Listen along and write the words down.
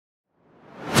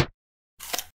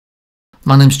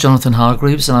My name's Jonathan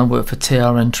Hargreaves and I work for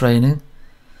TRN Training.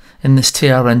 In this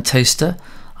TRN Taster,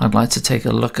 I'd like to take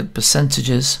a look at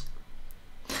percentages.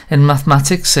 In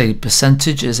mathematics, a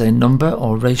percentage is a number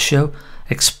or ratio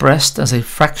expressed as a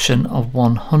fraction of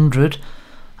 100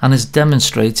 and is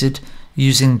demonstrated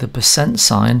using the percent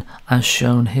sign as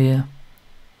shown here.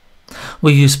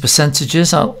 We use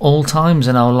percentages at all times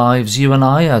in our lives. You and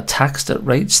I are taxed at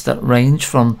rates that range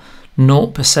from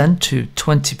 0% to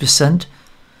 20%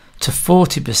 to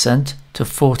 40% to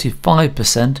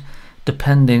 45%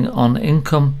 depending on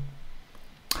income.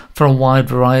 For a wide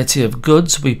variety of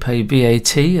goods we pay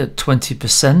VAT at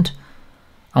 20%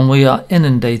 and we are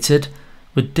inundated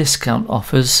with discount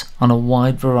offers on a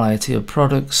wide variety of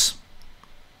products.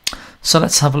 So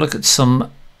let's have a look at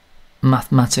some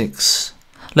mathematics.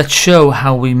 Let's show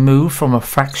how we move from a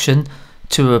fraction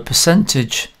to a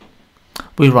percentage.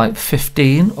 We write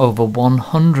 15 over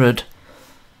 100.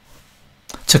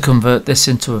 To convert this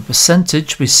into a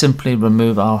percentage, we simply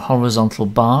remove our horizontal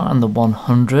bar and the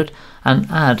 100 and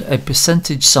add a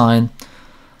percentage sign.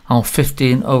 Our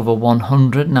 15 over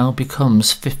 100 now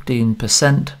becomes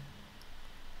 15%.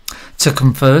 To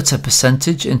convert a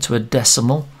percentage into a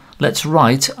decimal, let's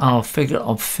write our figure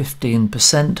of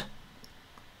 15%.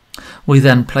 We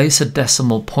then place a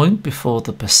decimal point before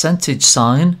the percentage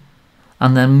sign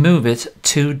and then move it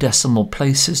 2 decimal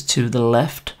places to the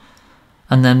left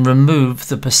and then remove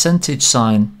the percentage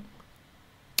sign.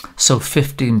 So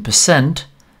 15%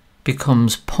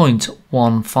 becomes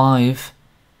 0.15.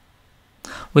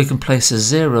 We can place a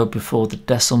 0 before the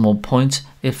decimal point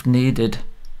if needed.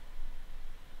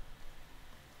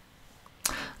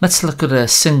 Let's look at a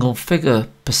single figure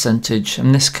percentage,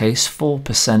 in this case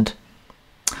 4%.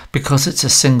 Because it's a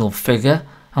single figure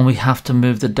and we have to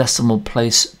move the decimal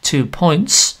place 2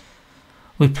 points,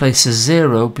 we place a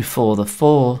 0 before the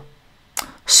 4.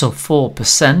 So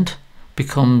 4%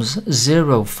 becomes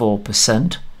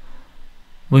 0.4%.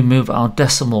 We move our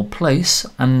decimal place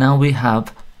and now we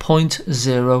have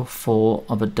 0.04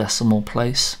 of a decimal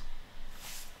place.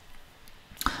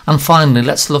 And finally,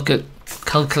 let's look at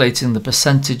calculating the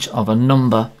percentage of a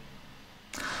number.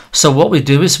 So what we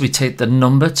do is we take the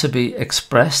number to be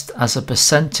expressed as a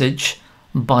percentage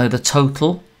by the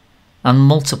total and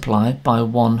multiply by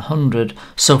 100.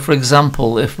 So for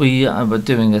example, if we were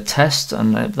doing a test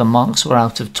and the marks were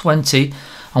out of 20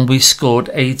 and we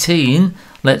scored 18,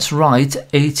 let's write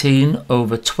 18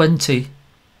 over 20.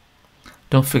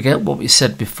 Don't forget what we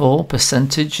said before,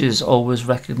 percentage is always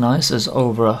recognized as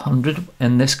over 100.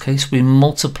 In this case we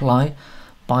multiply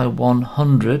by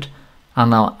 100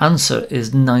 and our answer is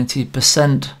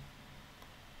 90%.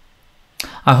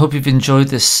 I hope you've enjoyed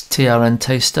this TRN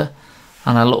Taster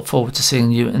and I look forward to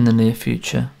seeing you in the near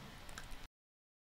future.